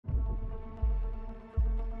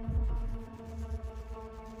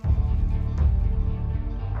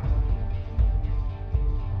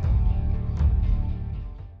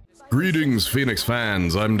Greetings, Phenixx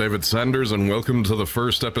fans. I'm David Sanders, and welcome to the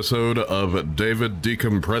first episode of David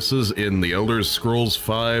Decompresses in the Elder Scrolls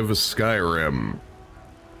V Skyrim.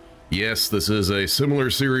 Yes, this is a similar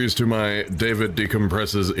series to my David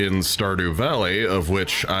Decompresses in Stardew Valley, of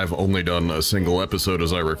which I've only done a single episode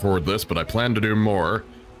as I record this, but I plan to do more.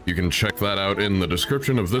 You can check that out in the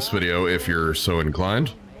description of this video if you're so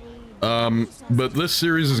inclined. But this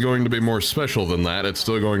series is going to be more special than that. It's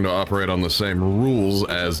still going to operate on the same rules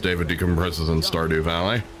as David Decompresses in Stardew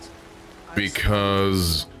Valley,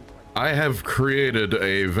 because I have created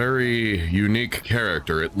a very unique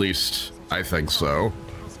character, at least I think so.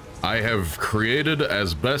 I have created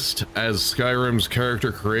as best as Skyrim's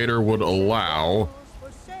character creator would allow,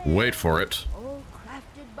 wait for it,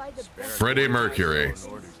 Freddie Mercury.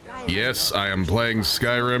 Yes, I am playing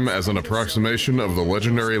Skyrim as an approximation of the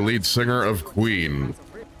legendary lead singer of Queen.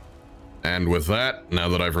 And with that, now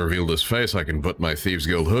that I've revealed his face, I can put my Thieves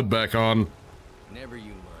Guild hood back on.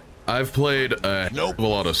 I've played a hell of a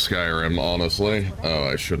lot of Skyrim, honestly. Oh,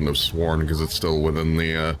 I shouldn't have sworn because it's still within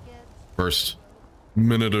the first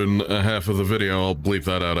minute and a half of the video. I'll bleep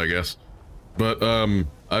that out, I guess. But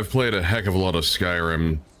I've played a heck of a lot of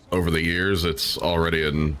Skyrim over the years. It's already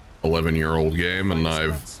an 11-year-old game, and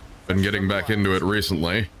I've been getting back into it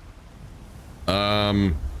recently.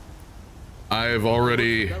 I've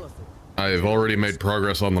already made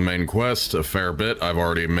progress on the main quest a fair bit. I've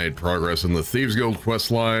already made progress in the Thieves Guild quest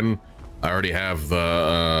line. I already have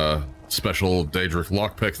the special Daedric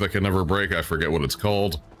lockpick that can never break. I forget what it's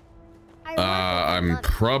called. I'm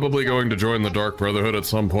probably going to join the Dark Brotherhood at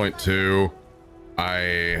some point too.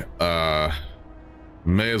 I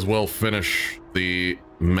may as well finish the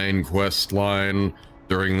main quest line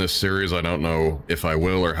during this series. I don't know if I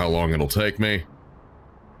will or how long it'll take me.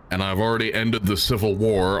 And I've already ended the Civil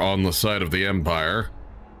War on the side of the Empire,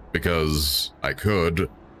 because I could.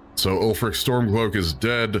 So Ulfric Stormcloak is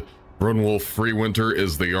dead, Brunwulf Freewinter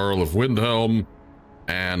is the Jarl of Windhelm,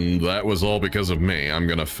 and that was all because of me. I'm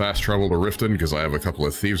gonna fast travel to Riften because I have a couple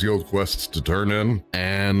of Thieves Guild quests to turn in.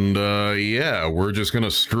 And yeah, we're just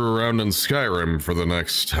gonna screw around in Skyrim for the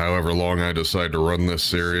next however long I decide to run this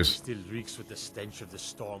series. Still reeks with the stench of the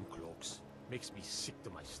Stormcloaks. Makes me sick to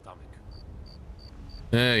my stomach.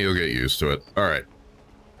 Eh, you'll get used to it. Alright.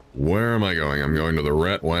 Where am I going? I'm going to the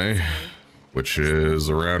Rat Way, which is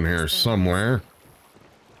around here somewhere.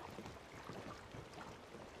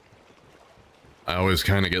 I always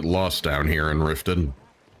kind of get lost down here in Riften.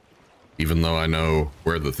 Even though I know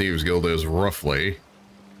where the Thieves Guild is roughly,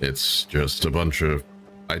 it's just a bunch of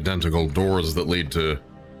identical doors that lead to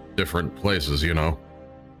different places, you know.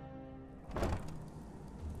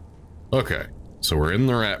 Okay, so we're in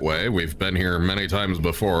the Rat Way. We've been here many times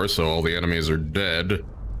before, so all the enemies are dead.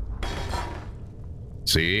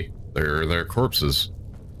 See? They're corpses.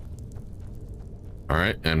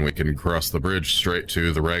 Alright, and we can cross the bridge straight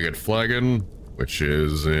to the Ragged Flagon, which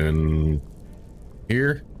is in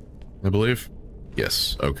here, I believe.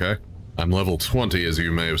 Yes, okay. I'm level 20, as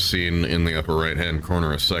you may have seen in the upper right-hand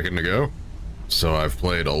corner a second ago. So I've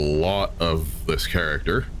played a lot of this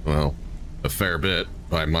character. Well, a fair bit,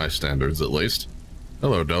 by my standards at least.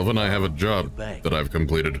 Hello, Delvin. I have a job that I've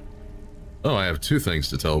completed. Oh, I have two things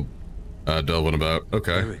to tell Delvin about.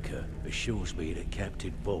 Okay. Erica assures me that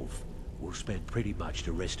Captain Wolf will spend pretty much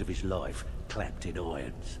the rest of his life clapped in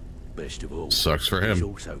irons. Best of all, sucks for him. He's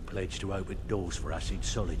also pledged to open doors for us in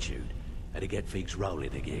Solitude and to get things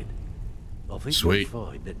rolling again. I think Sweet. we'll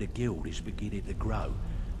find that the guild is beginning to grow.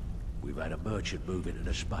 We've had a merchant move into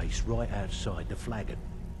the space right outside the Flagon.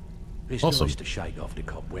 It's Awesome. nice to shake off the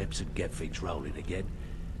cobwebs and get things rolling again.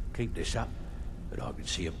 Keep this up, and I can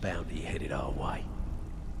see a bounty headed our way.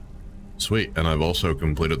 Sweet, and I've also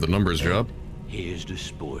completed the numbers job. Here's the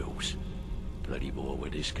spoils. Plenty more where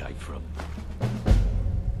this came from.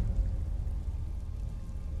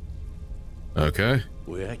 Okay.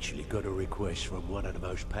 We actually got a request from one of the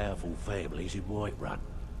most powerful families in Whiterun,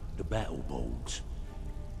 the Battleborns.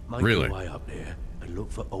 Make Really? your way up there and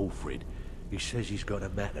look for Alfred. He says he's got a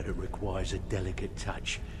matter that requires a delicate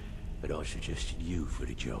touch, and I suggested you for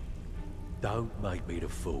the job. Don't make me the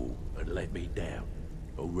fool and let me down,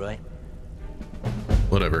 all right?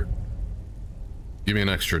 Whatever. Give me an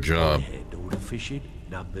extra I job. handle the fishing,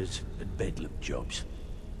 numbers, and bedlam jobs.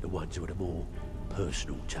 The ones with a more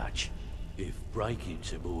personal touch. If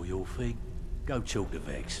breaking's more your thing, go talk to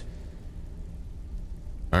Vex.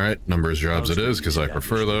 Alright, numbers jobs it is, because I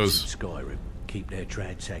prefer those. Skyrim keep their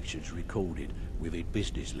transactions recorded within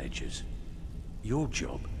business ledgers. Your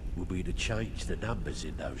job will be to change the numbers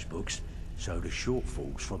in those books so the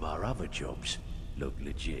shortfalls from our other jobs look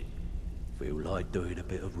legit. Feel like doing a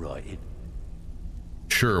bit of writing?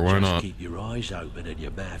 Sure, why not? Just keep your eyes open and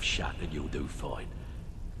your mouth shut and you'll do fine.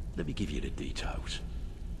 Let me give you the details.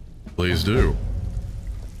 Please do.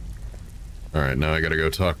 Alright, now I gotta go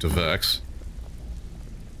talk to Vex.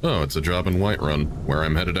 Oh, it's a job in Whiterun, where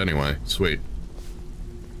I'm headed anyway. Sweet.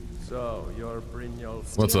 So, you're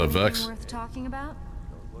Brynjolf. What's up, Vex? Worth talking about?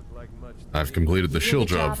 Don't look like much to I've me. completed the Did shield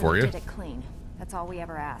job for you. Did it clean. That's all we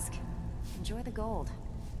ever ask. Enjoy the gold.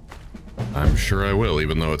 I'm sure I will,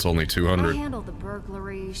 even though it's only I 200. handle the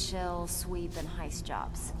burglary, shell, sweep, and heist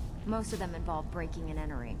jobs. Most of them involve breaking and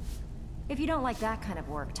entering. If you don't like that kind of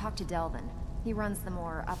work, talk to Delvin. He runs the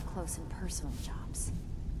more up-close and personal jobs.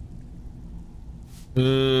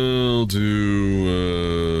 I'll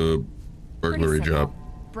do burglary Pretty simple. job.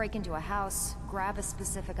 Break into a house, grab a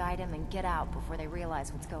specific item, and get out before they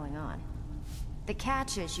realize what's going on. The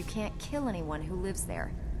catch is you can't kill anyone who lives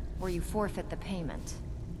there, or you forfeit the payment.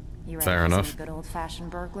 You ready Fair for enough. some good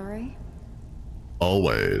old-fashioned burglary?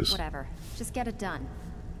 Always. Whatever. Just get it done.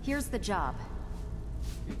 Here's the job.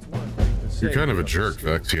 It's one thing to say You're kind of a you're jerk,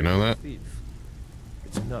 Vex, you know that? thief.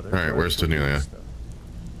 It's another. Alright, to where's actually do Tanelia? stuff.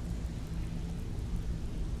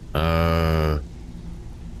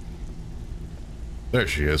 There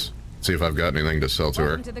she is. See if I've got anything to sell to her.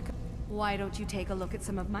 Welcome to the Why don't you take a look at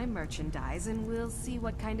some of my merchandise and we'll see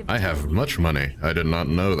what kind of I have deal much we can money. I did not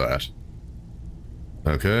know that.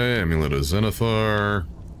 Okay, Amulet of Zenithar.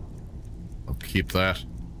 I'll keep that.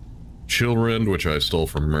 Chillrend, which I stole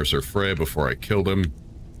from Mercer Frey before I killed him.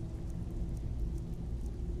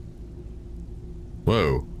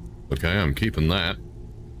 Whoa. Okay, I'm keeping that.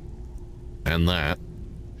 And that.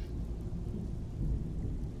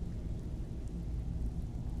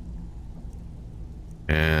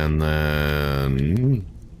 And then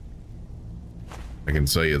I can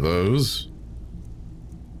sell you those.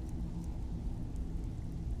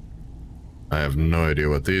 I have no idea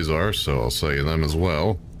what these are, so I'll sell you them as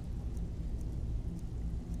well.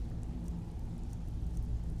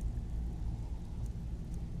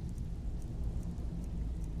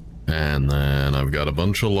 And then I've got a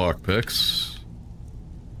bunch of lockpicks.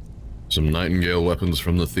 Some Nightingale weapons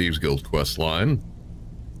from the Thieves Guild quest line.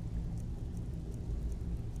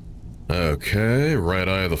 Okay, Right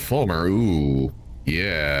Eye of the Fulmer. Ooh,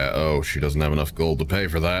 yeah. Oh, she doesn't have enough gold to pay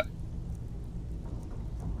for that.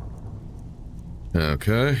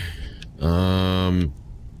 Okay.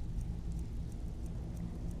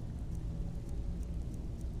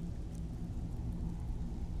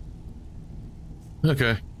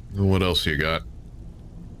 Okay. What else you got?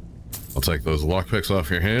 I'll take those lockpicks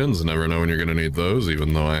off your hands. Never know when you're gonna need those,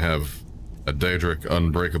 even though I have a Daedric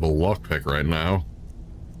unbreakable lockpick right now.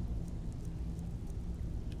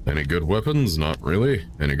 Any good weapons? Not really.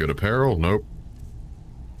 Any good apparel? Nope.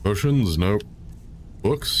 Potions? Nope.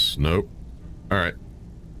 Books? Nope. Alright.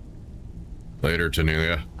 Later,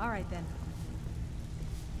 Tanelia. All right then.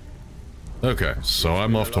 Okay, so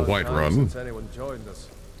I'm off to Been a long time Whiterun. since anyone joined us.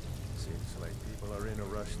 Seems like people are in a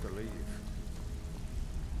rush to leave.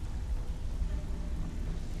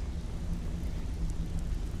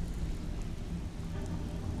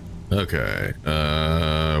 Okay,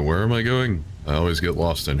 where am I going? I always get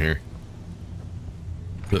lost in here.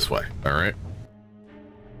 This way, alright.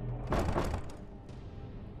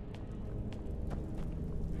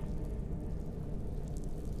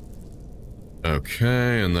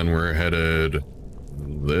 Okay, and then we're headed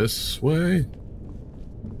this way?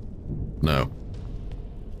 No.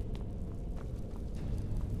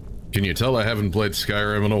 Can you tell I haven't played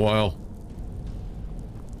Skyrim in a while?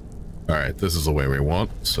 Alright, this is the way we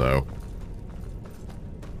want, so...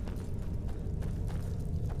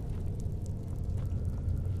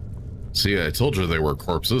 See, I told you they were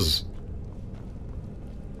corpses.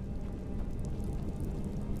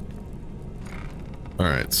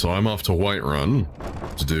 Alright, so I'm off to Whiterun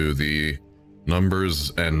to do the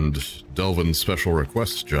Numbers and Delvin special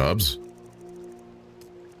request jobs.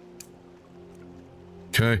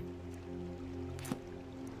 Okay.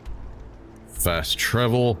 Fast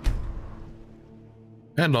travel.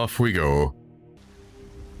 And off we go.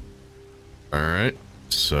 Alright,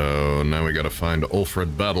 so now we gotta find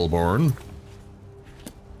Ulfred Battleborn.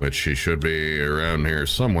 Which he should be around here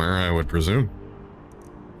somewhere, I would presume.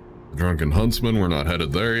 Drunken Huntsman, we're not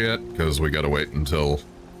headed there yet, because we gotta wait until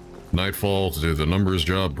nightfall to do the numbers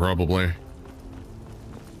job, probably.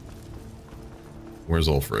 Where's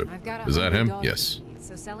Ulfred? Is that him? Yes.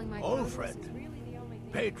 So selling my Ulfred, clothes is really the only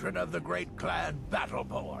thing. patron of the great clan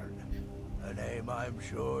Battleborn. A name I'm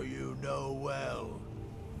sure you know well.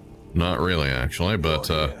 Not really, actually, but,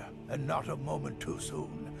 You're here, and not a moment too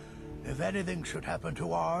soon. If anything should happen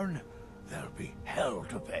to Arn, there'll be hell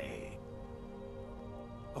to pay.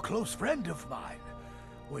 A close friend of mine,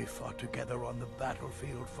 We fought together on the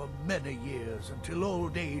battlefield for many years until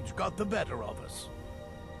old age got the better of us.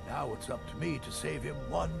 Now it's up to me to save him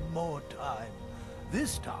one more time.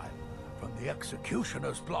 This time from the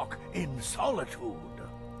executioner's block in Solitude.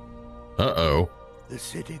 Uh-oh. The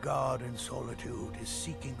city guard in Solitude is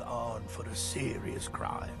seeking Arn for a serious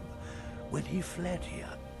crime. When he fled here,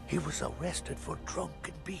 he was arrested for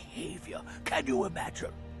drunken behavior. Can you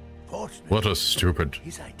imagine? Fortunately, What a stupid...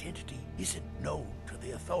 his identity isn't known to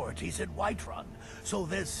the authorities in Whiterun, so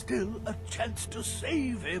there's still a chance to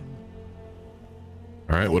save him.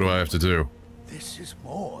 Alright, what do I have to do? This is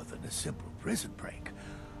more than a simple prison break.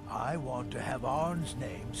 I want to have Arn's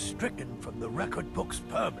name stricken from the record books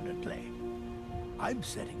permanently. I'm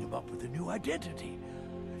setting him up with a new identity.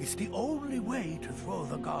 It's the only way to throw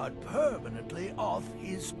the guard permanently off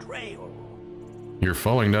his trail. You're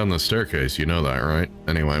falling down the staircase, you know that, right?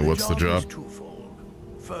 Anyway, what's the job? Is twofold.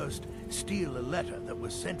 First, steal a letter that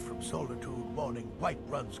was sent from Solitude warning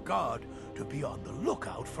Whiterun's guard to be on the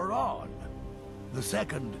lookout for Arn. The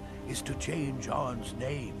second is to change Arn's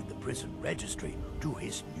name in the prison registry to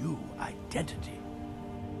his new identity.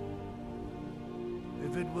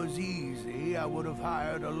 If it was easy, I would have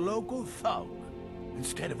hired a local thug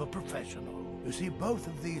instead of a professional. You see, both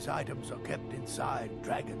of these items are kept inside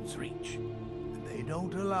Dragon's Reach. And they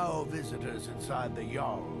don't allow visitors inside the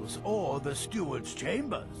Jarl's or the Steward's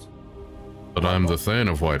chambers. But I'm the Thane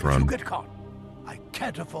of If you Whiterun. get caught, I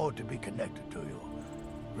can't afford to be connected to you.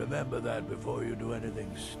 Remember that before you do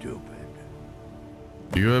anything stupid.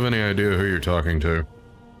 Do you have any idea who you're talking to?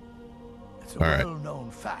 It's a All right.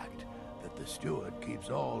 well-known fact that the steward keeps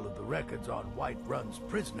all of the records on Whiterun's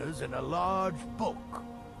prisoners in a large book.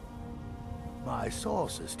 My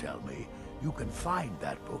sources tell me you can find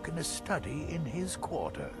that book in a study in his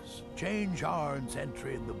quarters. Change Arn's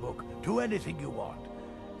entry in the book to anything you want,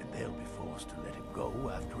 and they'll be forced to let him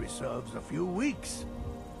go after he serves a few weeks.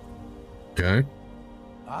 Okay.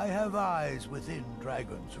 I have eyes within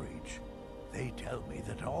Dragon's Reach. They tell me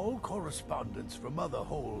that all correspondence from other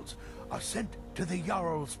holds are sent to the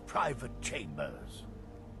Jarl's private chambers.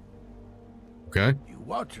 Okay. You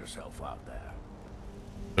watch yourself out there.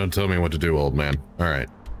 Don't tell me what to do, old man. Alright.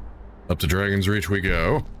 Up to Dragon's Reach we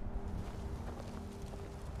go.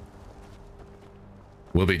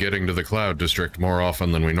 We'll be getting to the Cloud District more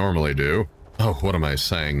often than we normally do. Oh, what am I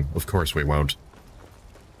saying? Of course we won't.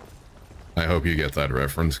 I hope you get that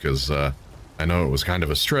reference, because, I know it was kind of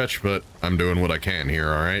a stretch, but I'm doing what I can here,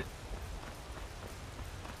 alright?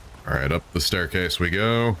 Alright, up the staircase we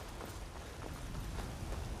go.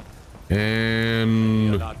 And...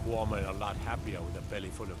 You're a lot warmer and a lot happier with a belly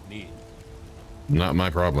full of meat. Not my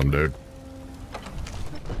problem, dude.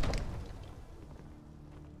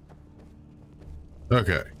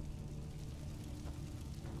 Okay.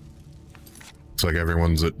 Looks like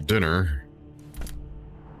everyone's at dinner.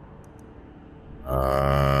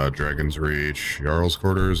 Dragon's Reach, Jarl's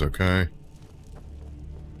quarters, okay. I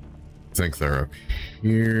think they're up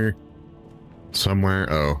here.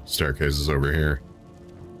 Somewhere. Oh, staircase is over here.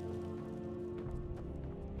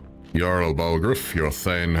 Jarl Balgruuf, your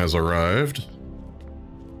Thane has arrived.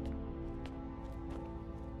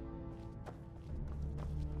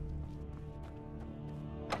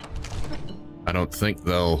 I don't think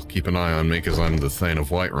they'll keep an eye on me because I'm the Thane of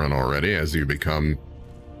Whiterun already,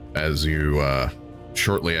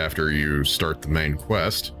 shortly after you start the main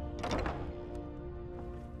quest.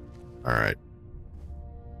 Alright.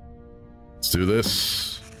 Let's do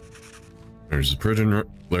this. There's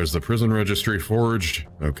the prison registry forged.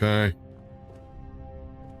 Okay.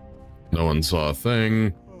 No one saw a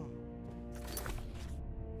thing.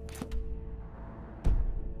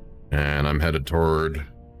 And I'm headed toward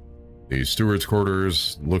the steward's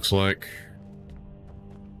quarters, looks like.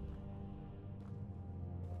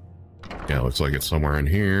 Yeah, looks like it's somewhere in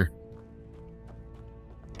here.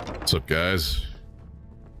 What's up, guys?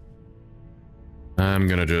 I'm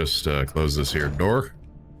gonna just close this here door.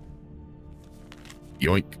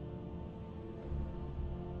 Yoink.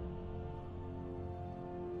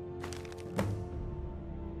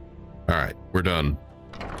 Alright, we're done.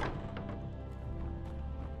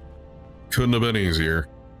 Couldn't have been easier.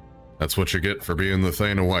 That's what you get for being the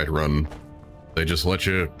Thane of Whiterun. They just let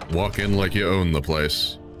you walk in like you own the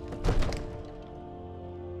place.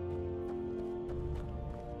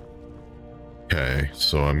 Okay,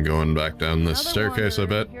 so I'm going back down this staircase, I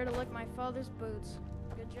bet. Here to lick my father's boots.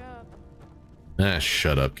 Good job. Ah,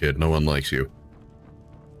 shut up, kid. No one likes you.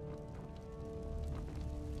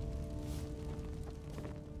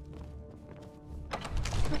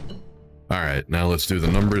 Alright, now let's do the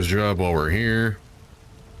numbers job while we're here.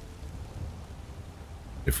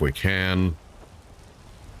 If we can.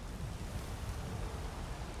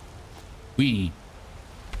 Whee!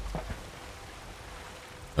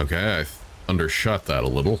 Okay, I undershot that a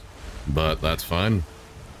little, but that's fine.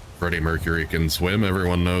 Freddie Mercury can swim,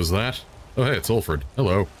 everyone knows that. Oh hey, it's Ulfred.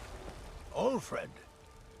 Hello. Ulfred,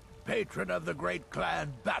 patron of the great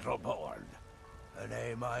clan Battleborn. A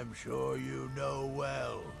name I'm sure you know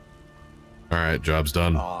well. Alright, job's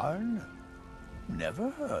done. Arn? Never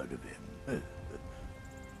heard of him.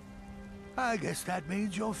 I guess that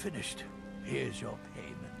means you're finished. Here's your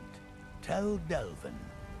payment. Tell Delvin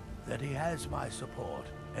that he has my support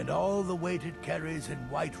and all the weight it carries in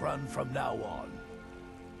Whiterun from now on.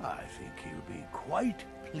 I think he'll be quite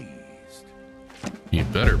pleased. You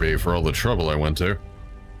better be, for all the trouble I went to. You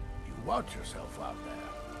watch yourself out there.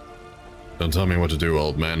 Don't tell me what to do,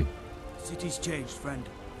 old man. City's changed, friend.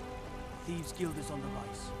 Thieves Guild is on the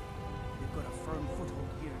rise. We've got a firm foothold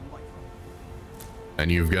here in Whiterun.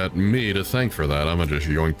 And you've got me to thank for that. I'm gonna just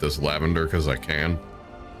yoink this lavender because I can.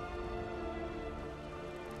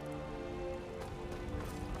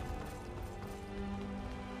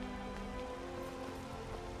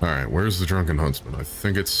 Alright, where's the Drunken Huntsman? I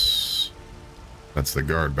think it's... that's the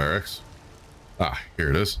guard barracks. Ah, here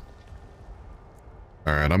it is.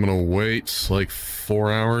 Alright, I'm gonna wait like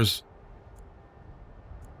 4 hours.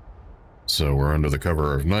 So we're under the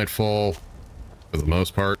cover of nightfall, for the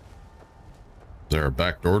most part. Is there a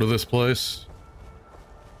back door to this place?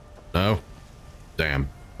 No? Damn.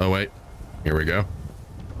 Oh wait, here we go.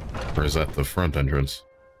 Or is that the front entrance?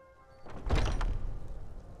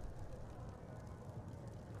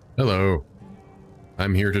 Hello.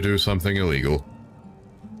 I'm here to do something illegal.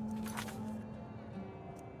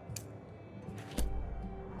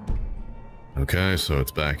 Okay, so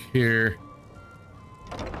it's back here.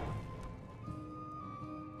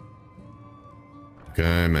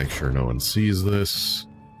 Okay, make sure no one sees this.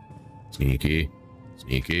 Sneaky.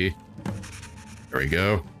 Sneaky. There we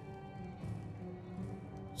go.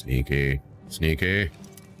 Sneaky. Sneaky.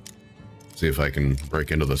 See if I can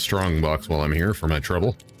break into the strong box while I'm here for my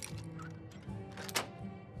trouble.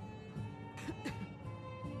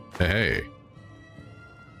 Hey.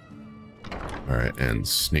 Alright, and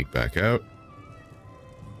sneak back out.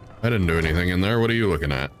 I didn't do anything in there. What are you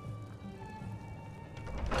looking at?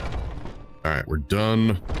 Alright, we're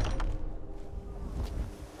done.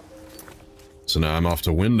 So now I'm off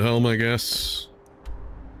to Windhelm, I guess.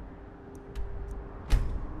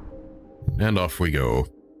 And off we go.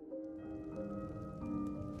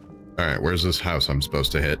 Alright, where's this house I'm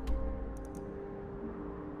supposed to hit?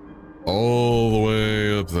 All the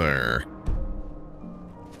way up there.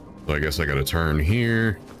 So I guess I gotta turn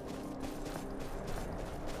here.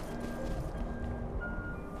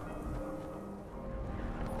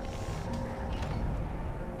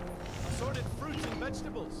 Assorted fruits and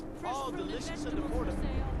vegetables, all delicious and affordable.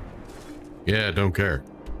 Yeah, don't care.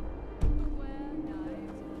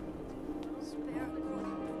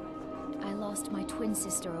 I lost my twin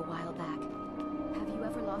sister a while back. Have you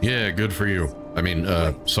ever lost? Yeah, good for you. I mean,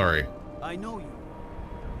 sorry. I know you.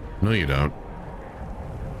 No, you don't.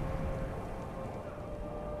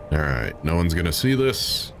 Alright, no one's gonna see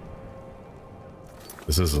this.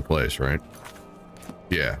 This is the place, right?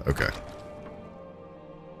 Yeah, okay.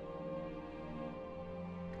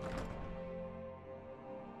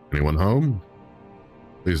 Anyone home?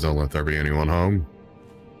 Please don't let there be anyone home.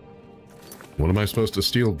 What am I supposed to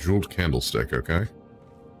steal? Jeweled candlestick, okay.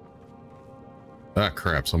 Ah,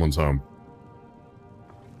 crap, someone's home.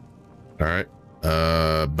 Alright,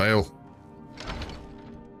 bail.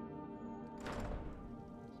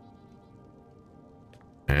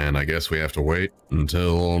 And I guess we have to wait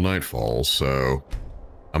until nightfall, so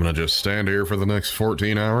I'm gonna just stand here for the next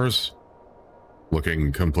 14 hours,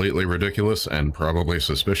 looking completely ridiculous and probably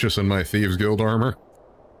suspicious in my Thieves Guild armor.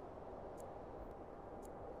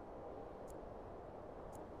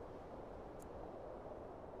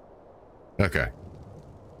 Okay.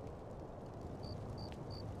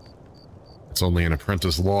 It's only an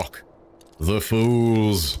apprentice lock. The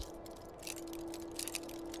fools!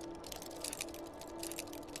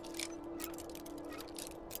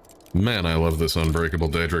 Man, I love this unbreakable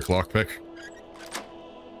Daedric lockpick.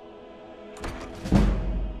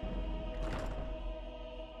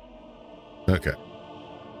 Okay.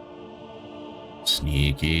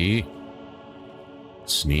 Sneaky.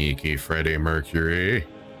 Sneaky Freddie Mercury.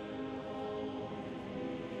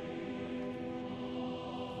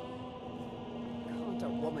 Can't a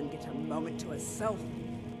woman get a moment to herself?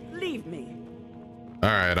 Leave me.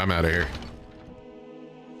 Alright, I'm out of here.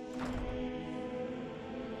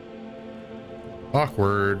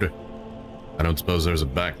 Awkward. I don't suppose there's a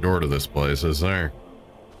back door to this place, is there?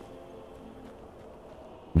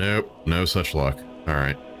 Nope, no such luck.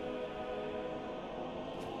 Alright.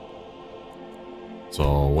 So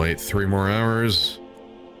I'll wait 3 more hours.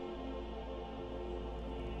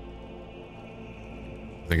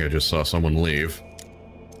 I think I just saw someone leave.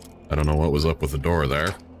 I don't know what was up with the door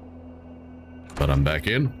there. But I'm back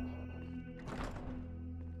in.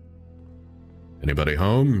 Anybody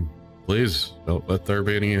home? Please, don't let there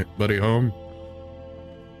be anybody home.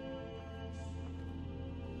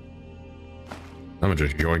 I'm gonna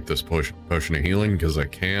just yoink this potion of healing because I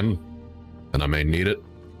can, and I may need it.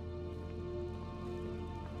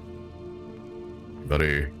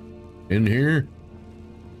 Anybody in here?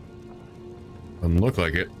 Doesn't look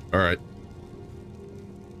like it. Alright.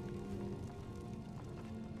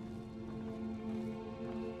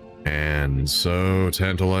 And so,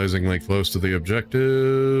 tantalizingly close to the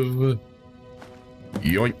objective.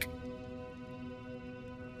 Yoink.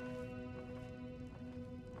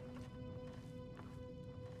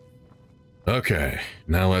 Okay,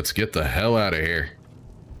 now let's get the hell out of here.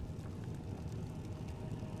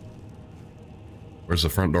 Where's the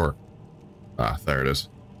front door? Ah, there it is.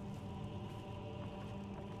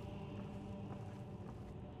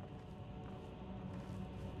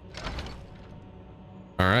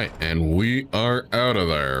 Alright, and we are out of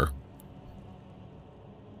there.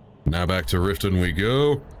 Now back to Riften we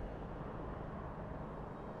go.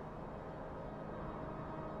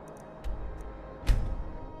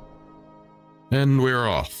 And we're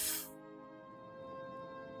off.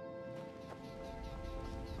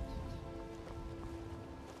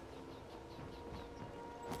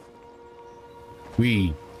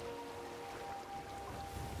 We.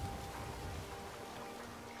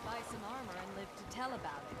 Buy some armor and live to tell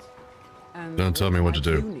about it. And Don't tell me what to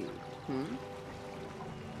do. you need,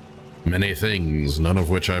 Many things, none of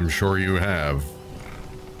which I'm sure you have.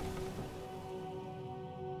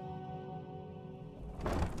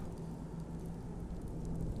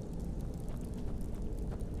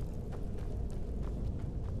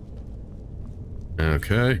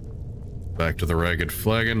 Okay. Back to the Ragged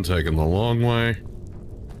Flagon, taking the long way.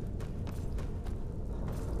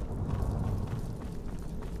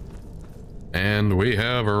 And we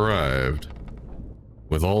have arrived.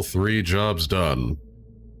 With all 3 jobs done.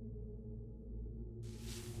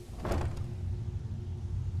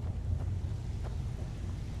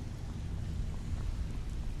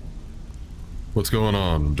 What's going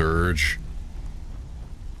on, Dirge?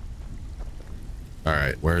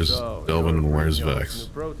 Alright, where's Delvin and where's Vex?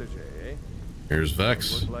 Here's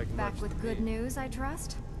Vex. Back with good news, I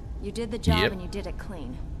trust? You did the job Yep. and you did it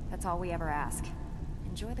clean. That's all we ever ask.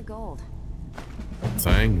 Enjoy the gold.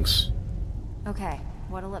 Thanks. Okay,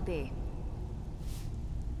 what'll it be?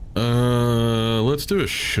 Let's do a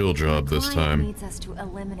shill job this The client time. needs us to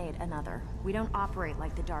eliminate another. We don't operate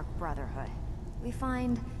like the Dark Brotherhood. We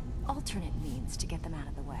find alternate means to get them out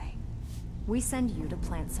of the way. We send you to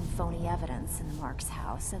plant some phony evidence in the Mark's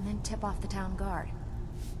house and then tip off the town guard.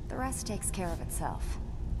 The rest takes care of itself.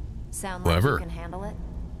 Sound like Clever. you can handle it?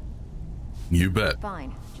 You bet.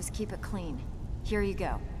 Fine, just keep it clean. Here you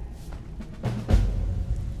go.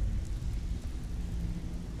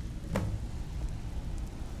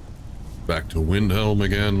 Back to Windhelm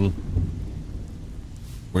again.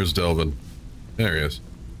 Where's Delvin? There he is.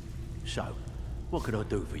 So, what can I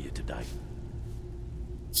do for you today?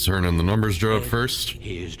 Let's turn in the numbers job first.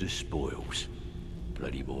 Here's the spoils.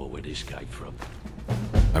 Bloody more where this came from.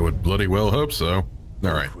 I would bloody well hope so.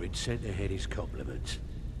 Alright. Alfred sent ahead his compliments.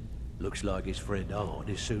 Looks like his friend Arn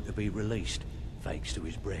is soon to be released, thanks to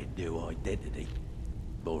his brand new identity.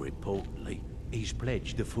 More importantly, he's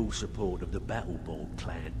pledged the full support of the Battleborn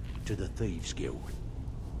clan to the Thieves Guild.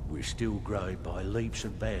 We're still growing by leaps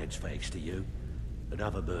and bounds thanks to you, and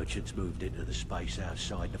other merchants moved into the space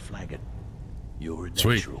outside the Flagon. You're a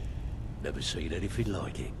Sweet. natural. Never seen anything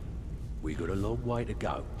like it. We got a long way to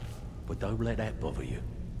go, but don't let that bother you.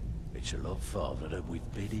 It's a lot farther than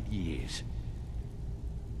we've been in years.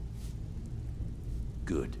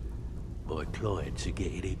 Good. My clients are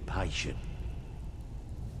getting impatient.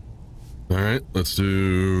 Alright, let's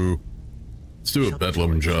do a bedlam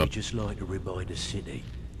Sometimes job. we just like to remind the city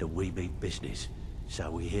that we mean business, so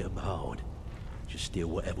we hit 'em hard. Just steal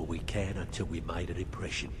whatever we can until we made an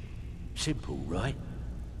impression. Simple, right?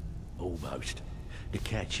 Almost. The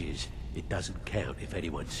catch is, it doesn't count if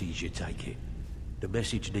anyone sees you take it. The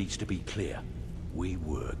message needs to be clear. We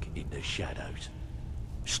work in the shadows.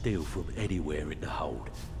 Steal from anywhere in the hold,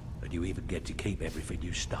 and you even get to keep everything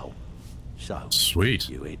you stole. So, Sweet.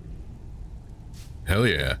 you in? Hell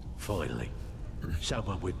yeah. Finally.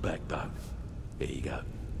 Someone with backbone. Here you go.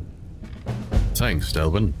 Thanks,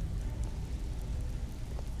 Delvin.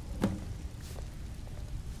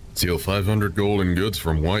 Steal 500 gold and goods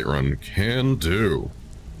from Whiterun. Can do.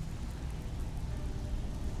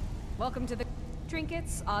 Welcome to the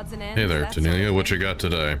trinkets, odds and ends. Hey there, that sort of Tanelia, what thing. you got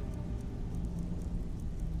today?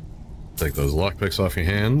 Take those lockpicks off your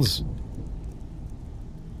hands.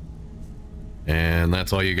 And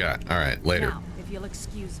that's all you got. Alright, later. Now, if you'll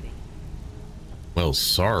excuse me. Well,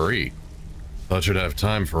 sorry. Thought you'd have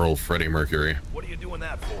time for old Freddie Mercury. What are you doing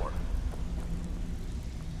that for?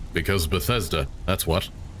 Because Bethesda, that's what.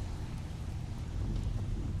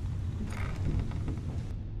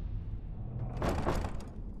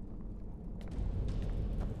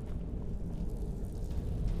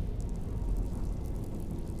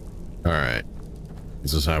 Alright.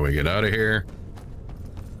 This is how we get out of here.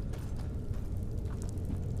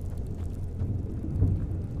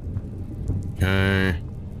 Okay.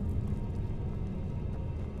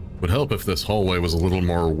 Would help if this hallway was a little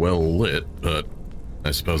more well lit, but I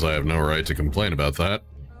suppose I have no right to complain about that.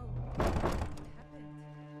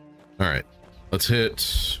 Alright, let's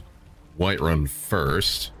hit Whiterun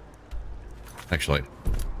first. Actually,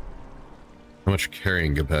 how much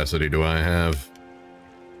carrying capacity do I have?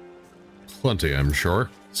 Plenty, I'm sure.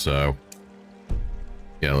 So,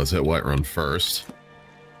 yeah, let's hit Whiterun first.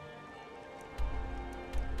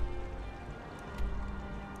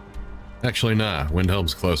 Actually, nah,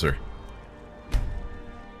 Windhelm's closer.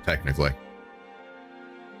 Technically.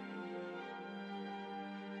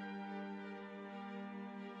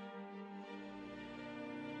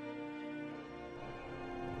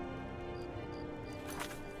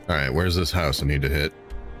 Alright, where's this house I need to hit?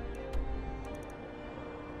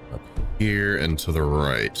 Up here and to the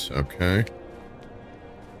right, okay.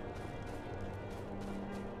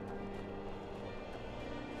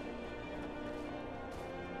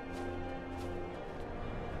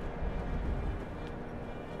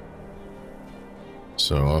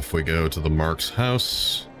 So off we go to the Mark's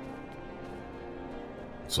house.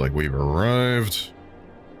 Looks like we've arrived.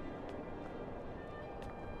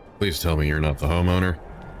 Please tell me you're not the homeowner.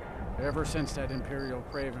 Ever since that Imperial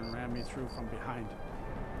Craven ran me through from behind.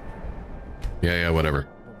 Yeah, whatever.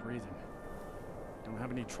 Trouble breathing. Don't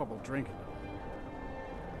have any trouble drinking though.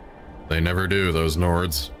 They never do, those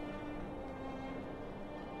Nords.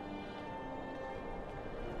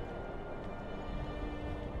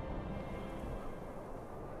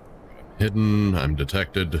 Hidden, I'm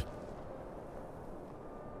detected.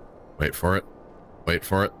 Wait for it. Wait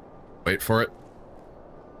for it. Wait for it.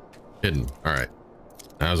 Hidden. Alright.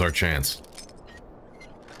 Now's our chance.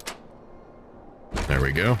 There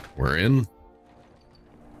we go. We're in.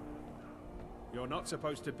 You're not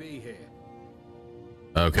supposed to be here.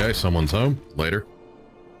 Okay, someone's home. Later.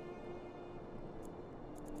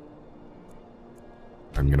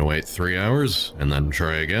 I'm gonna wait 3 hours and then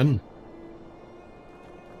try again.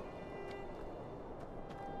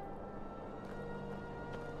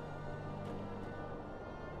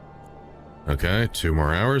 Okay, 2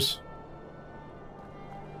 more hours.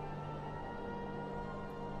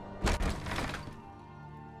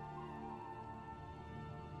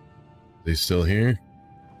 Is he still here?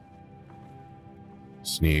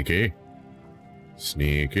 Sneaky.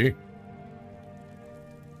 Sneaky.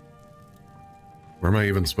 Where am I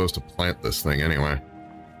even supposed to plant this thing anyway?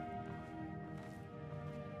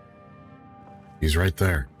 He's right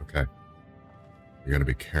there. Okay. You gotta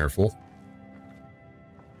be careful.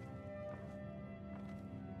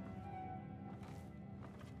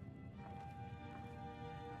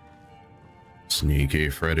 Sneaky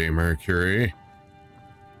Freddie Mercury.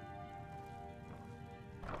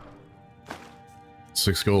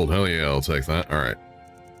 6 gold, hell yeah, I'll take that. Alright.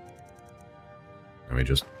 Let me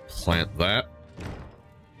just plant that.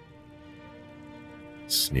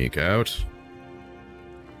 Sneak out.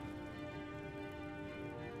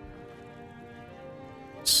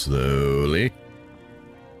 Slowly.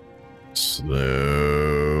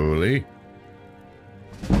 Slowly.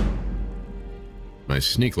 My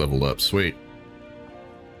sneak leveled up, sweet.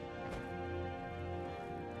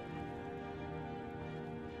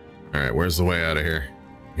 Alright, where's the way out of here?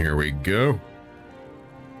 Here we go.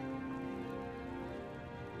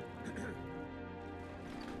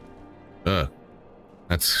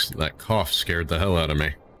 That cough scared the hell out of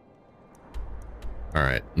me.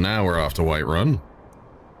 Alright, now we're off to Whiterun.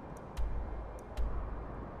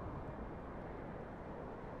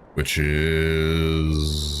 Which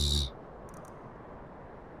is...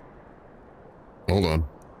 Hold on.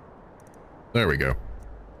 There we go.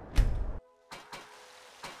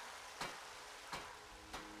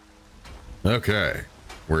 Okay,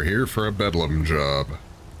 we're here for a bedlam job.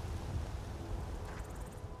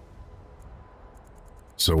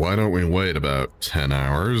 So why don't we wait about 10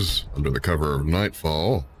 hours under the cover of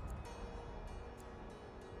nightfall?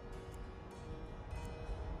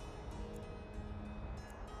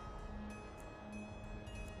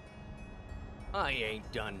 I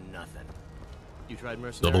ain't done nothing. You tried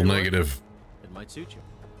mercenary Double work? negative. It might suit you.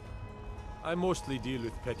 I mostly deal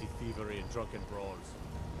with petty thievery and drunken brawls.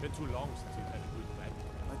 Been too long since we've had a good fight.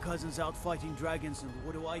 My cousin's out fighting dragons, and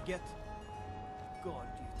what do I get? God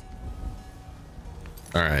duty.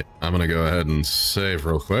 Alright, I'm gonna go ahead and save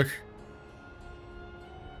real quick.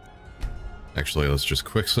 Actually, let's just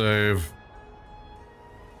quick save.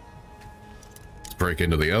 Let's break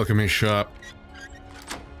into the alchemy shop.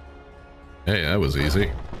 Hey, that was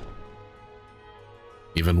easy.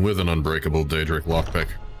 Even with an unbreakable Daedric lockpick.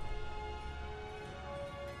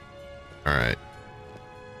 Alright.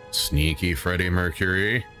 Sneaky Freddie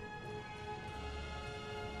Mercury.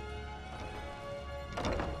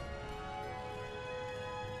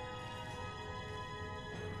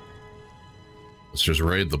 Let's just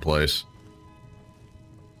raid the place.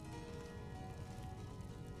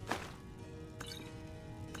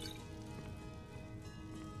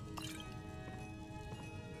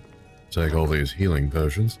 Take all these healing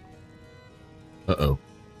potions. Uh-oh.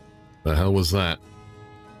 The hell was that?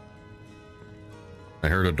 I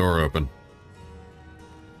heard a door open.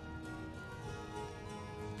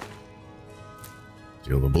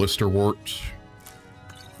 Steal the blister wart.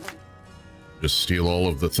 Just steal all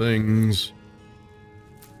of the things.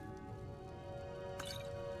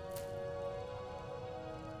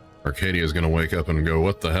 Arcadia's gonna wake up and go,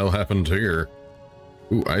 what the hell happened to your...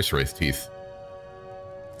 Ooh, ice wraith teeth.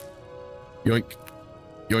 Yoink.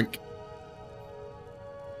 Yoink.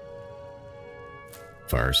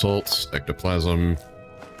 Fire salts, ectoplasm.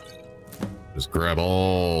 Just grab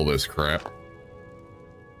all this crap.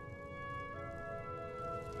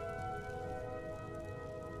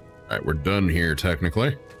 Alright, we're done here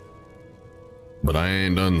technically. But I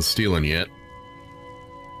ain't done stealing yet.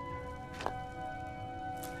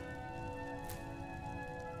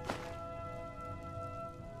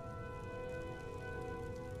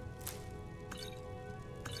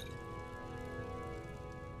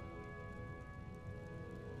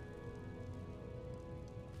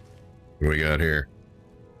 What do we got here?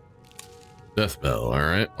 Death bell,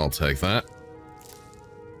 alright, I'll take that.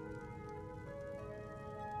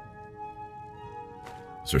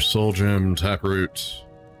 Is there soul gem, taproot,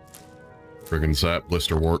 friggin' sap,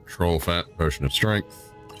 blister wart, troll fat, potion of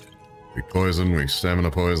strength, weak poison, weak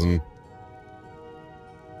stamina poison.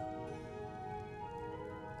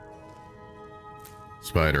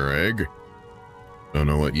 Spider egg. Don't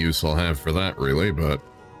know what use I'll have for that really, but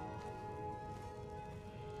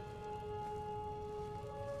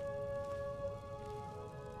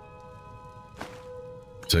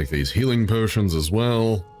take these healing potions as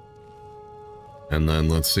well. And then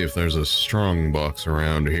let's see if there's a strong box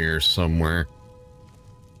around here somewhere.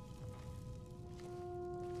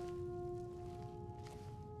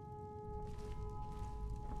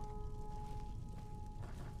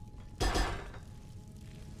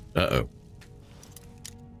 Uh-oh.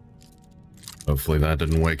 Hopefully that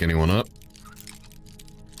didn't wake anyone up.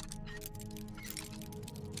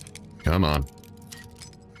 Come on.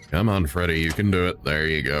 Come on, Freddy, you can do it. There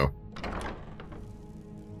you go.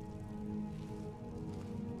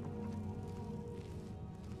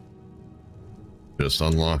 Just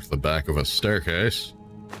unlock the back of a staircase.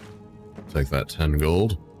 Take that 10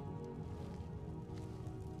 gold.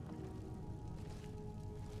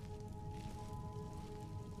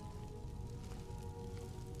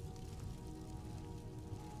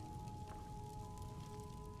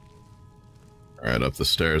 Alright, up the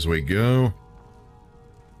stairs we go.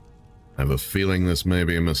 I have a feeling this may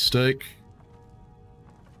be a mistake,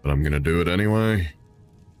 but I'm gonna do it anyway.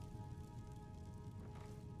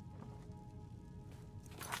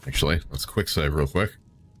 Actually, let's quick save real quick.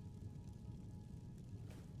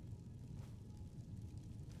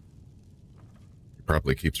 She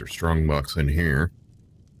probably keeps her strongbox in here.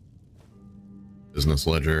 Business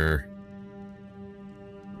ledger.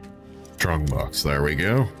 Strongbox, there we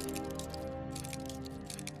go.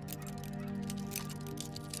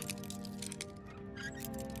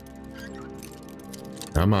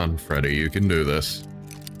 Come on, Freddy, you can do this.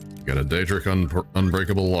 You got a Daedric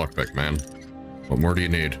unbreakable lockpick, man. What more do you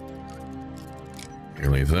need?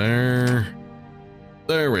 Nearly there.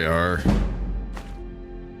 There we are.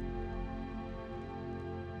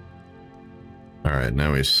 Alright,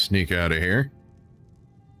 now we sneak out of here.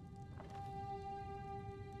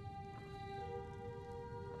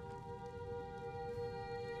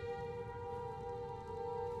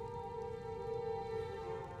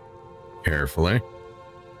 Carefully.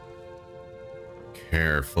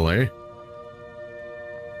 Carefully.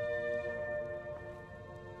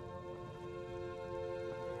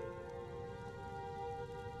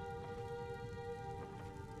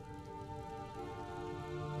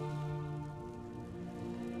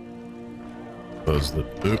 Close the...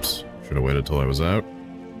 Oops. Should have waited till I was out.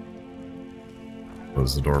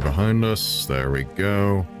 Close the door behind us. There we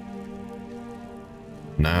go.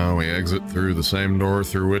 Now we exit through the same door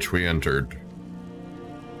through which we entered.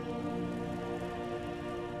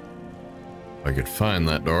 If I could find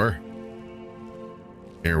that door.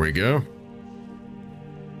 Here we go.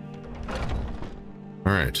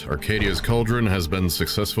 Alright, Arcadia's Cauldron has been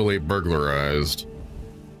successfully burglarized.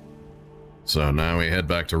 So now we head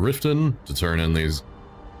back to Riften to turn in these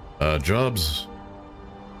jobs.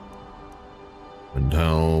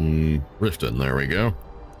 Windhelm, Riften, there we go.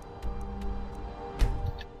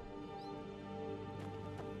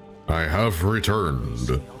 I have returned.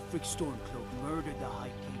 And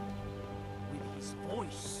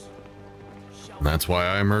that's why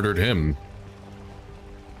I murdered him.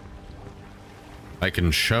 I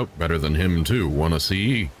can shout better than him too, wanna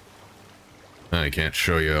see? I can't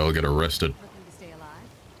show you, I'll get arrested. Looking to stay alive?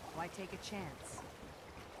 Why take a chance?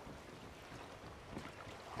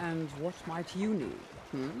 And what might you need,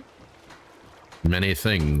 hmm? Many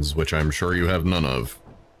things, which I'm sure you have none of.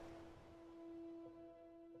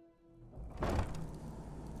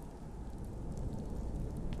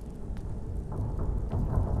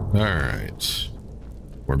 Alright.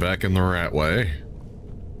 We're back in the Ratway.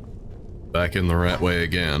 Back in the Ratway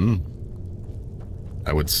again.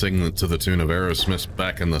 I would sing to the tune of Aerosmith's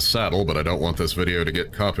Back in the Saddle, but I don't want this video to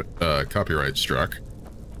get copyright struck.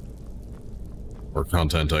 Or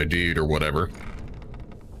content ID'd or whatever.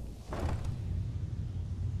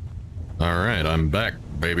 Alright, I'm back,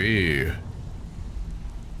 baby.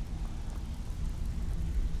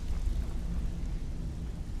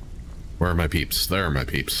 Where are my peeps? There are my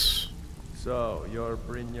peeps. So, you're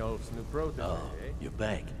Brynjolf's new protege, eh? You're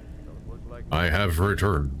back. I have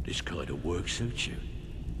returned. This kind of work suits you,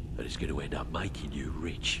 and it's going to end up making you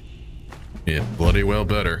rich. Yeah, bloody well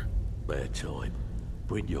better. Bad time.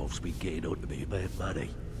 Brynjolf's been getting on to me about money.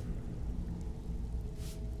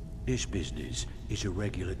 This business is a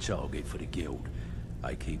regular target for the guild.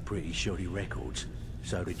 I keep pretty shoddy records,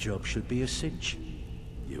 so the job should be a cinch.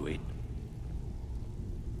 You in?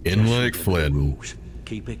 In like Flynn.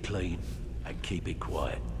 Keep it clean and keep it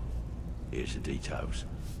quiet. Here's the details.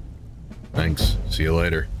 Thanks. See you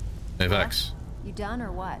later. Hey, Vex. You done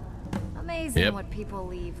or what? Amazing Yep. what people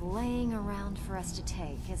leave laying around for us to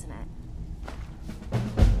take, isn't it?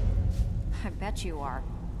 I bet you are.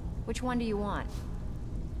 Which one do you want?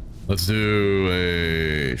 Let's do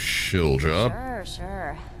a shill job. Sure,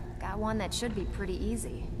 sure. Got one that should be pretty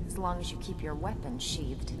easy, as long as you keep your weapon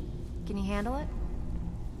sheathed. Can you handle it?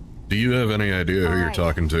 Do you have any idea who you're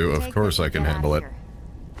talking to? Of course I can handle it.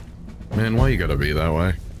 Man, why you gotta be that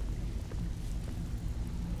way?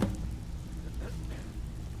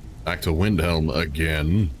 Back to Windhelm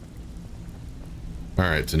again.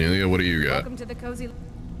 Alright, Tanelia, what do you got? Welcome to the cozy...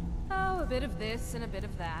 Oh, a bit of this and a bit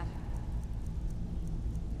of that.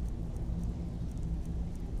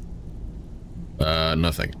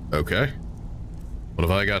 Nothing. Okay. What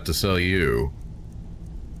have I got to sell you?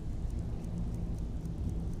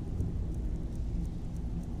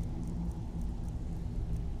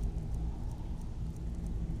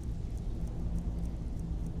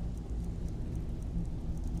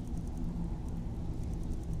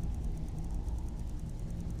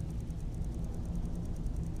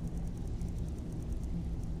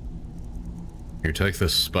 Here, take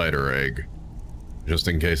this spider egg, just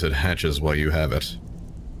in case it hatches while you have it.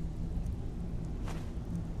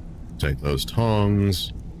 Take those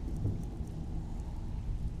tongs.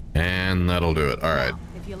 And that'll do it. Alright.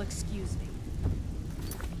 If you'll excuse me.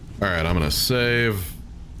 Alright, I'm gonna save.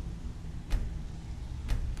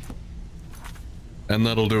 And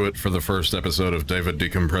that'll do it for the first episode of David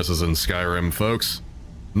Decompresses in Skyrim, folks.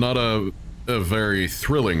 Not a very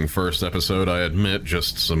thrilling first episode, I admit,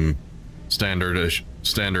 just some standard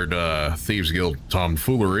Thieves Guild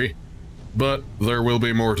tomfoolery. But there will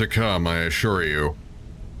be more to come, I assure you.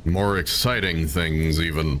 More exciting things,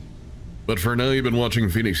 even. But for now, you've been watching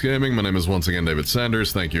Phenixx Gaming. My name is once again David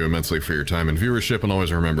Sanders. Thank you immensely for your time and viewership, and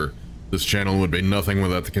always remember, this channel would be nothing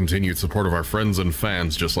without the continued support of our friends and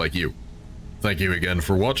fans just like you. Thank you again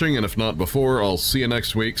for watching, and if not before, I'll see you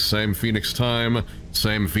next week. Same Phenixx time,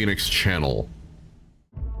 same Phenixx channel.